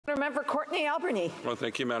Member Courtenay-Alberni. Well,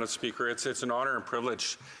 thank you, Madam Speaker. It's an honour and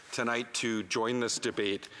privilege tonight to join this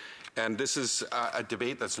debate. And this is a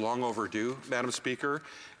debate that's long overdue, Madam Speaker,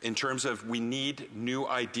 in terms of we need new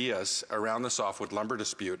ideas around the softwood lumber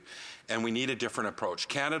dispute, and we need a different approach.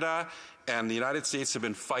 Canada and the United States have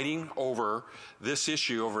been fighting over this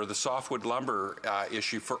issue, over the softwood lumber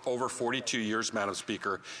issue, for over 42 years, Madam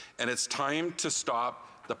Speaker, and it's time to stop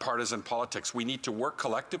the partisan politics. We need to work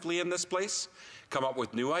collectively in this place, come up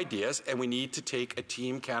with new ideas, and we need to take a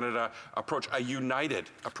Team Canada approach, a united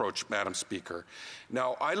approach, Madam Speaker.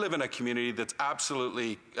 Now, I live in a community that's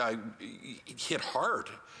absolutely hit hard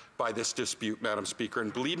by this dispute, Madam Speaker.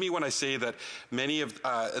 And believe me when I say that many of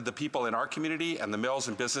the people in our community and the mills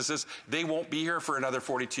and businesses, they won't be here for another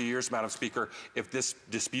 42 years, Madam Speaker, if this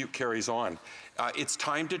dispute carries on. It's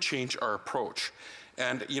time to change our approach.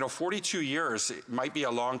 And, you know, 42 years might be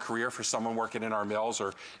a long career for someone working in our mills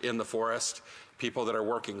or in the forest, people that are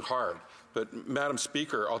working hard. But, Madam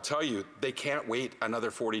Speaker, I'll tell you, they can't wait another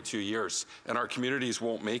 42 years, and our communities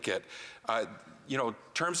won't make it. You know, in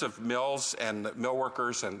terms of mills and mill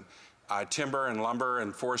workers and timber and lumber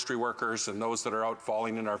and forestry workers and those that are out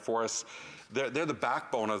falling in our forests, they're the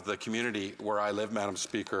backbone of the community where I live, Madam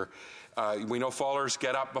Speaker. We know fallers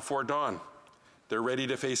get up before dawn. They're ready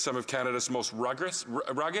to face some of Canada's most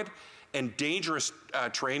rugged and dangerous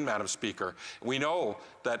terrain, Madam Speaker. We know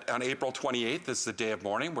that on April 28th is the day of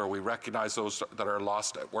mourning where we recognize those that are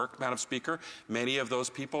lost at work, Madam Speaker. Many of those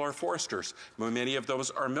people are foresters. Many of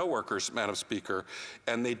those are mill workers, Madam Speaker,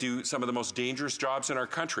 and they do some of the most dangerous jobs in our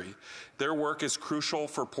country. Their work is crucial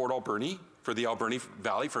for Port-Alberni, for the Alberni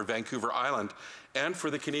Valley, for Vancouver Island, and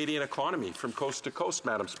for the Canadian economy from coast to coast,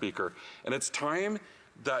 Madam Speaker. And it's time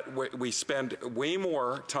that we spend way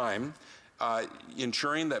more time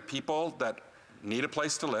ensuring that people that need a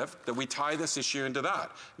place to live, that we tie this issue into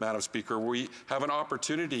that, Madam Speaker. We have an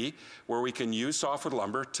opportunity where we can use softwood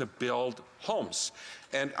lumber to build homes.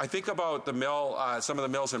 And I think about the mill, some of the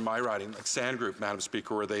mills in my riding, like Sand Group, Madam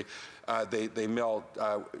Speaker, where they mill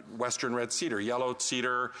Western red cedar, yellow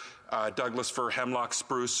cedar, Douglas fir, hemlock,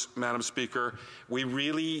 spruce, Madam Speaker. We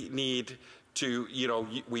really need to, you know,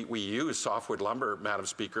 we use softwood lumber, Madam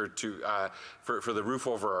Speaker, to for the roof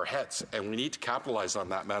over our heads, and we need to capitalize on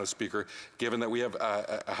that, Madam Speaker, given that we have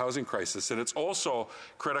a housing crisis. And it's also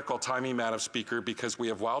critical timing, Madam Speaker, because we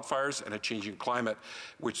have wildfires and a changing climate,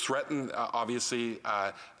 which threaten, obviously,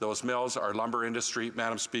 those mills, our lumber industry,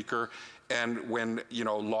 Madam Speaker. And when, you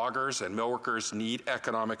know, loggers and mill workers need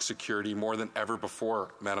economic security more than ever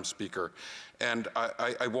before, Madam Speaker. And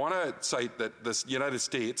I want to cite that the United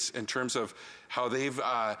States, in terms of how they've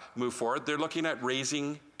moved forward, they're looking at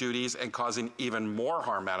raising duties and causing even more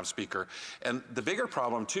harm, Madam Speaker. And the bigger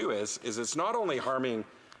problem, too, is it's not only harming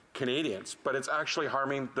Canadians, but it's actually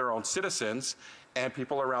harming their own citizens and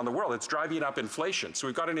people around the world. It's driving up inflation. So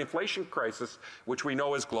we've got an inflation crisis, which we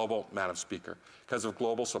know is global, Madam Speaker, because of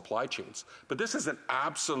global supply chains. But this is an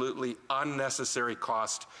absolutely unnecessary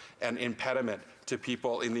cost and impediment to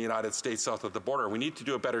people in the United States south of the border. We need to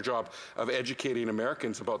do a better job of educating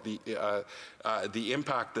Americans about the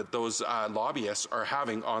impact that those lobbyists are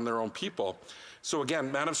having on their own people. So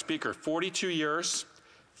again, Madam Speaker, 42 years,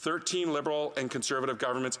 13 Liberal and Conservative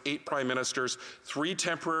governments, 8 prime ministers, 3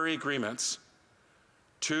 temporary agreements,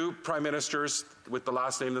 2 prime ministers with the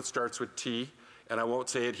last name that starts with T, and I won't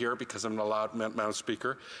say it here because I'm not allowed, Madam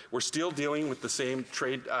Speaker. We're still dealing with the same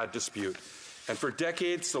trade dispute. And for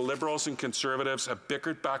decades, the Liberals and Conservatives have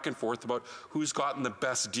bickered back and forth about who's gotten the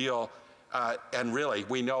best deal, and really,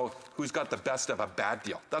 we know who's got the best of a bad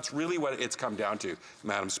deal. That's really what it's come down to,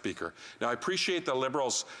 Madam Speaker. Now, I appreciate the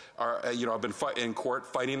Liberals are, have been in court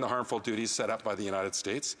fighting the harmful duties set up by the United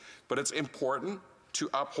States, but it's important to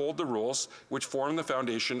uphold the rules which form the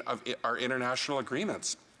foundation of our international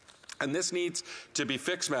agreements. And this needs to be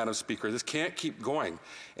fixed, Madam Speaker. This can't keep going.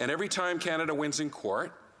 And every time Canada wins in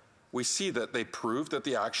court, we see that they prove that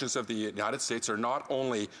the actions of the United States are not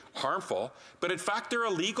only harmful, but in fact they're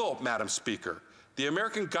illegal, Madam Speaker. The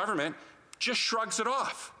American government just shrugs it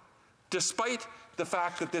off, despite the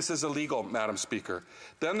fact that this is illegal, Madam Speaker.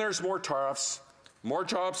 Then there's more tariffs, more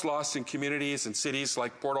jobs lost in communities and cities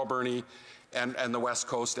like Port-Alberni and the West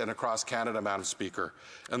Coast and across Canada, Madam Speaker.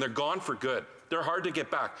 And they're gone for good. They're hard to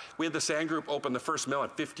get back. We had the Sand Group open the first mill in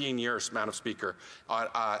 15 years, Madam Speaker,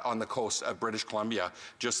 on the coast of British Columbia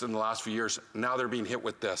just in the last few years. Now they're being hit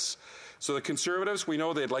with this. So the Conservatives, we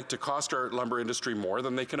know they'd like to cost our lumber industry more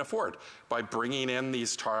than they can afford by bringing in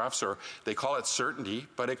these tariffs, or they call it certainty,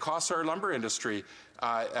 but it costs our lumber industry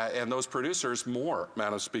and those producers more,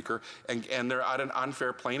 Madam Speaker, and they're at an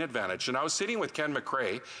unfair playing advantage. And I was sitting with Ken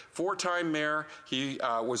McCrae, 4-time mayor. He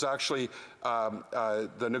was actually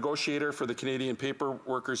the negotiator for the Canadian Paper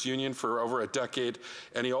Workers Union for over a decade,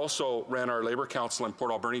 and he also ran our Labour Council in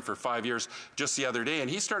Port Alberni for 5 years just the other day. And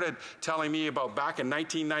he started telling me about back in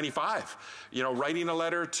 1995, writing a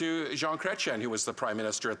letter to Jean Chrétien, who was the Prime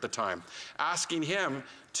Minister at the time, asking him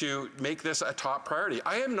to make this a top priority.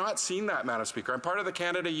 I have not seen that, Madam Speaker. I'm part of the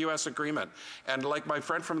Canada-US agreement. And like my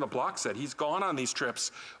friend from the block said, he's gone on these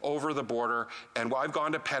trips over the border, and I've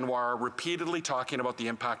gone to Penwar repeatedly talking about the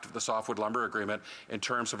impact of the Softwood Lumber Agreement in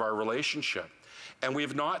terms of our relationship. And we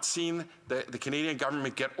have not seen the Canadian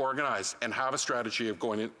government get organized and have a strategy of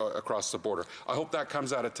going across the border. I hope that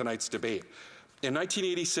comes out of tonight's debate. In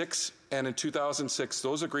 1986 and in 2006,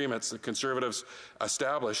 those agreements the Conservatives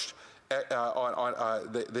established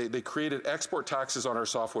they created export taxes on our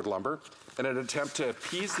softwood lumber in an attempt to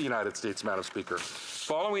appease the United States, Madam Speaker.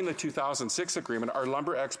 Following the 2006 agreement, our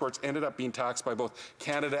lumber exports ended up being taxed by both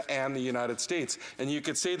Canada and the United States. And you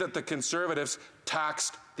could say that the Conservatives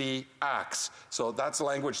taxed the axe. So that's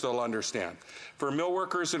language they'll understand. For mill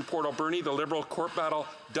workers in Port Alberni, the Liberal court battle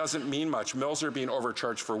doesn't mean much. Mills are being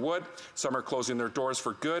overcharged for wood, some are closing their doors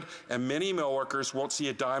for good, and many mill workers won't see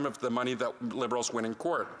a dime of the money that Liberals win in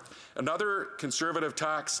court. Another Conservative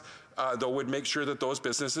tax though, would make sure that those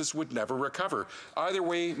businesses would never recover. Either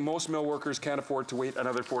way, most mill workers can't afford to wait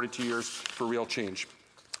another 42 years for real change.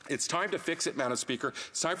 It's time to fix it, Madam Speaker.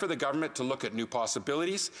 It's time for the government to look at new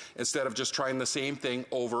possibilities instead of just trying the same thing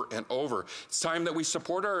over and over. It's time that we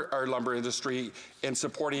support our lumber industry in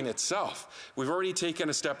supporting itself. We've already taken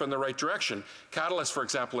a step in the right direction. Catalyst, for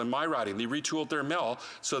example, in my riding, they retooled their mill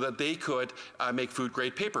so that they could make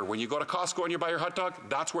food-grade paper. When you go to Costco and you buy your hot dog,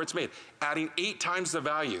 that's where it's made, adding 8 times the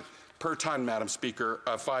value per ton, Madam Speaker,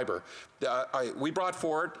 of fiber. We brought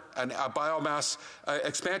forward a biomass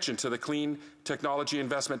expansion to the Clean Technology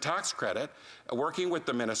Investment Tax Credit, working with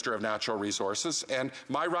the Minister of Natural Resources, and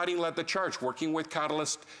my riding led the charge, working with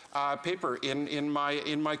Catalyst Paper in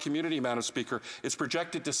my community, Madam Speaker. It's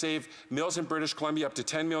projected to save mills in British Columbia up to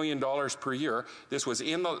 $10 million per year. This was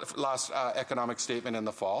in the last economic statement in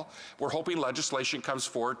the fall. We're hoping legislation comes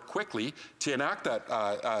forward quickly to enact that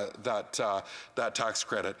tax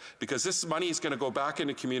credit, because this money is going to go back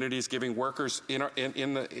into communities, giving workers in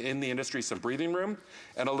the industry some breathing room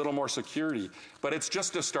and a little more security. But it's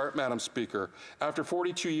just a start, Madam Speaker. After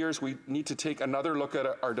 42 years, we need to take another look at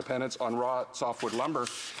our dependence on raw softwood lumber.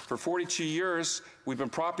 For 42 years, we've been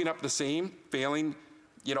propping up the same failing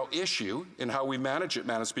issue in how we manage it,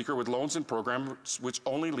 Madam Speaker, with loans and programs which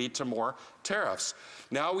only lead to more tariffs.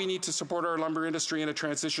 Now we need to support our lumber industry in a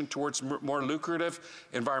transition towards more lucrative,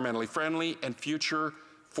 environmentally friendly, and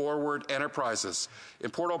future-forward enterprises.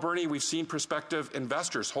 In Port Alberni, we've seen prospective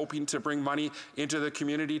investors hoping to bring money into the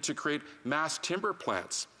community to create mass timber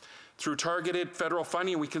plants. Through targeted federal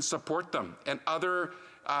funding, we can support them and other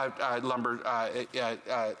lumber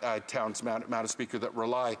towns, Madam Speaker, that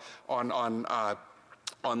rely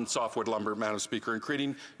on softwood lumber, Madam Speaker, and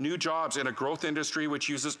creating new jobs in a growth industry which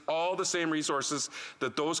uses all the same resources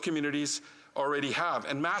that those communities already have.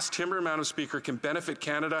 And mass timber, Madam Speaker, can benefit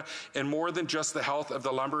Canada in more than just the health of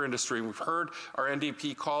the lumber industry. And we've heard our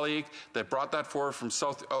NDP colleague that brought that forward from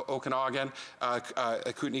South Okanagan,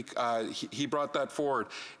 Courtenay, he brought that forward.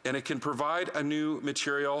 And it can provide a new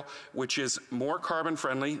material which is more carbon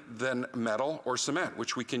friendly than metal or cement,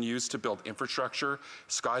 which we can use to build infrastructure,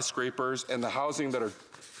 skyscrapers, and the housing that our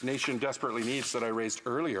nation desperately needs that I raised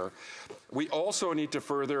earlier. We also need to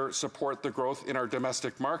further support the growth in our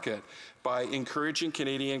domestic market by encouraging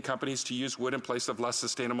Canadian companies to use wood in place of less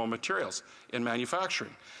sustainable materials in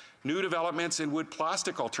manufacturing. New developments in wood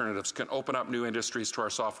plastic alternatives can open up new industries to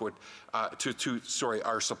our softwood,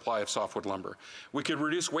 our supply of softwood lumber. We could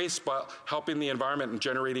reduce waste by helping the environment and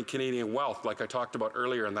generating Canadian wealth, like I talked about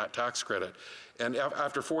earlier in that tax credit. And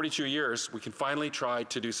after 42 years, we can finally try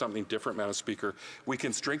to do something different, Madam Speaker. We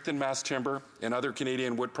can strengthen mass timber and other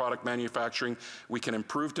Canadian wood product manufacturing. We can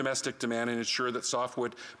improve domestic demand and ensure that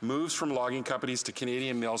softwood moves from logging companies to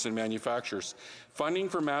Canadian mills and manufacturers. Funding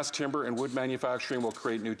for mass timber and wood manufacturing will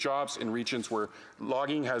create new jobs in regions where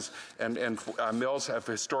logging has and mills have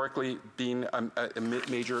historically been a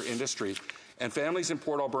major industry. And families in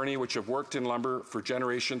Port Alberni which have worked in lumber for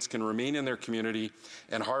generations can remain in their community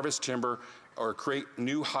and harvest timber or create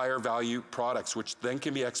new higher value products, which then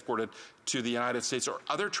can be exported to the United States or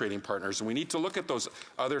other trading partners. And we need to look at those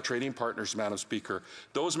other trading partners, Madam Speaker.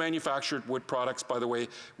 Those manufactured wood products, by the way,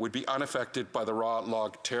 would be unaffected by the raw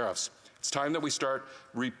log tariffs. It's time that we stop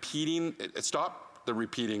the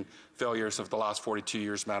repeating failures of the last 42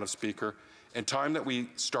 years, Madam Speaker, and time that we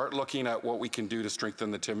start looking at what we can do to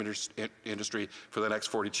strengthen the timber industry for the next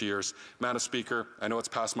 42 years. Madam Speaker, I know it's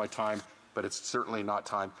past my time. but it's certainly not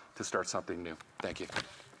time to start something new. Thank you.